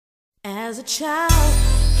As a child,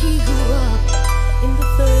 he grew up in the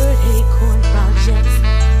 3rd Acorn Projects.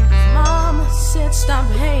 His mama said stop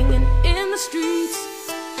hanging in the streets.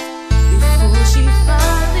 Before she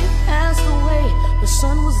finally passed away, the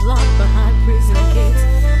son was locked behind prison gates,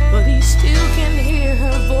 but he still can hear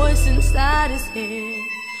her voice inside his head.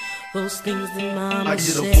 Those things that mama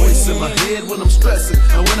said. I get a voice in my head when I'm stressing,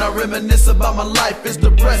 and when I reminisce about my life, it's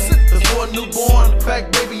depressing. Before a newborn, crack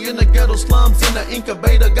baby in the ghetto slums, in the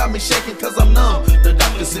incubator, got me shaking cause I'm numb. The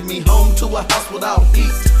doctor sent me home to a house without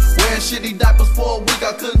heat, wearing shitty diapers for a week,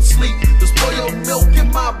 I couldn't sleep. The spoiled milk in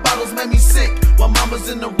my bottles made me sick, while mama's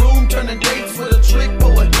in the room turning dates with a trick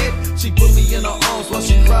for a hit. She put me in her arms while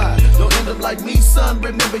she cried. Don't end up like me, son,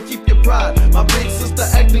 remember keep your pride. My big sister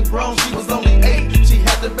acting grown, she was only 8. She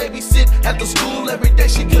had the babysit at the school every day,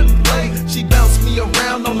 she couldn't play. She bounced me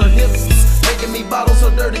around on her hips, making me bottles,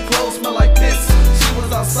 her dirty clothes smell like piss. She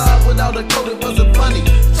was outside without a coat, it wasn't funny,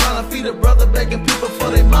 trying to feed her brother, begging people for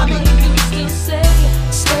their money. Mama used to say,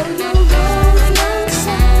 slow your roll, young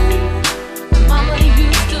son. Mama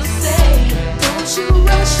used to say, don't you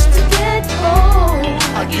rush to get old.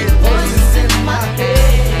 I get voices in my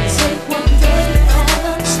head, take one day at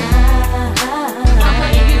a time. Mama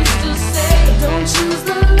used to say, don't choose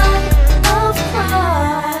the life of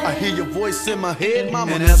crime. I hear your voice in my head,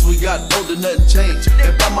 mama. And as we got older, nothing changed.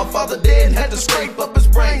 And found my father dead and had to scrape up his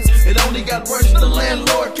brains. It only got worse, the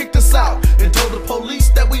landlord kicked us out and told the police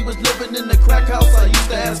that we was living in the crack house. I used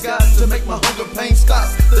to ask God to make my hunger pain stop.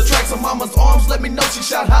 The tracks on mama's arms let me know she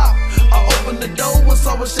shot hot. I opened the door and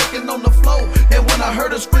saw her shaking on the floor, and when I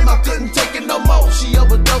heard her scream, I couldn't take it no more. She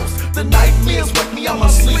overdosed, the nightmares wake me out my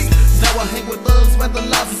sleep. Now I hang with thugs,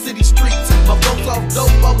 vandalize the city streets. My folks off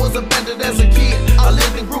dope, I was abandoned as a kid. I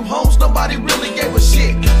lived in group homes, nobody really gave a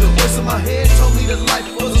shit. The voice in my head told me that life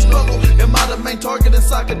was a struggle. Am I the main target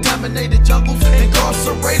inside contaminated jungles?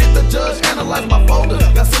 Incarcerated, the judge analyzed my folder.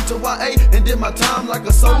 Got sent to YA and did my time like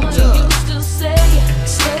a soldier. Mama used to say,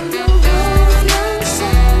 slow your roll, young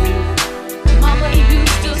son. Mama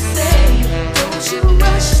used to say, don't you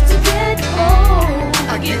rush to get old.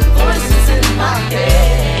 I get voices in my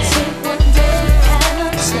head, take one day at a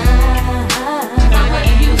time. Mama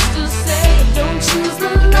used to say, don't choose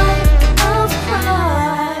the life of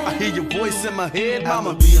crime. I hear your voice in my head,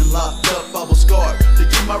 mama. Being locked up, I was scarred. To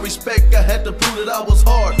get my respect, I had to prove that I was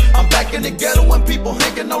hard. I'm back in the ghetto when people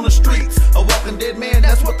hanging on the streets. A walking dead man,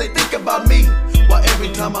 that's what they think about me. Why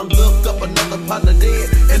every time I look up, another partner dead,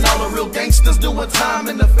 and all the real gangsters doing time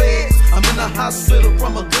in the feds. I'm in the hospital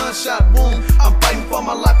from a gunshot wound. I'm fighting for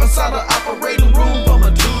my life inside the operating room from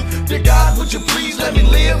a tube. Dear God, would you please let me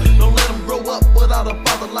live? Don't let them grow up without a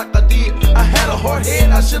father like I did. I had a hard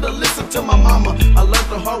head, I should've listened to my mama. I learned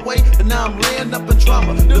the hard way, and now I'm laying up in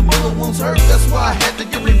trauma. The bullet wounds hurt, that's why I had to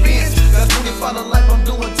get revenge. Got 25 to life, I'm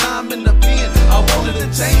doing time in the pen. I wanted to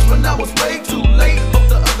change, but now it's way too late. Hope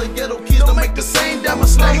the other ghetto kids don't make the same damn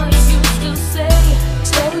mistake. Mama used to say,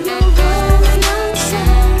 slow your roll, young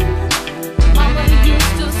son. Mama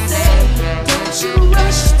used to say, don't you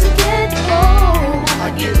rush to get old. I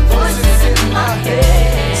get voices in my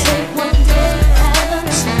head, take one day at a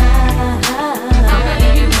time. Mama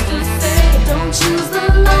used to say, don't choose the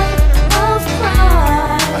life of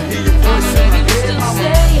crime. I hear your voice in my head, Mama mama. used to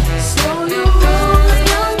say, slow your roll,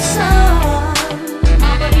 young son.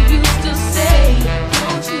 Mama used to say,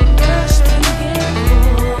 don't you rush to get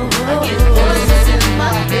old. I get voices in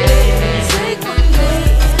my head, take one day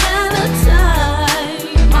at a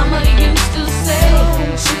time. Mama used to say,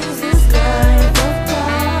 don't choose this life of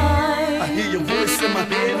crime. I hear your voice in my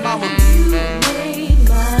head, mama. You made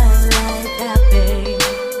my life happy,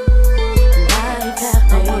 life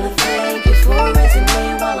happy. I wanna thank you for raising me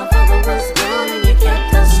while my father was gone, and you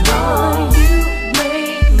kept us strong. You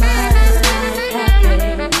made my life happy,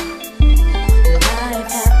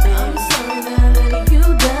 life happy. I'm sorry that I let you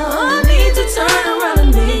down. I need to turn around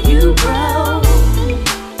and make you proud.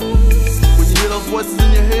 When you hear those voices in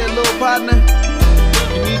your head, little partner,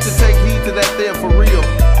 you need to take heed to that there for real.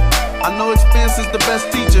 I know experience is the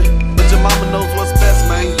best teacher, but your mama knows what's best,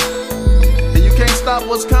 man. And you can't stop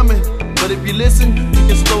what's coming, but if you listen, you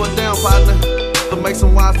can slow it down, partner. So make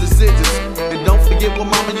some wise decisions, and don't forget what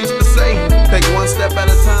mama used to say. Take one step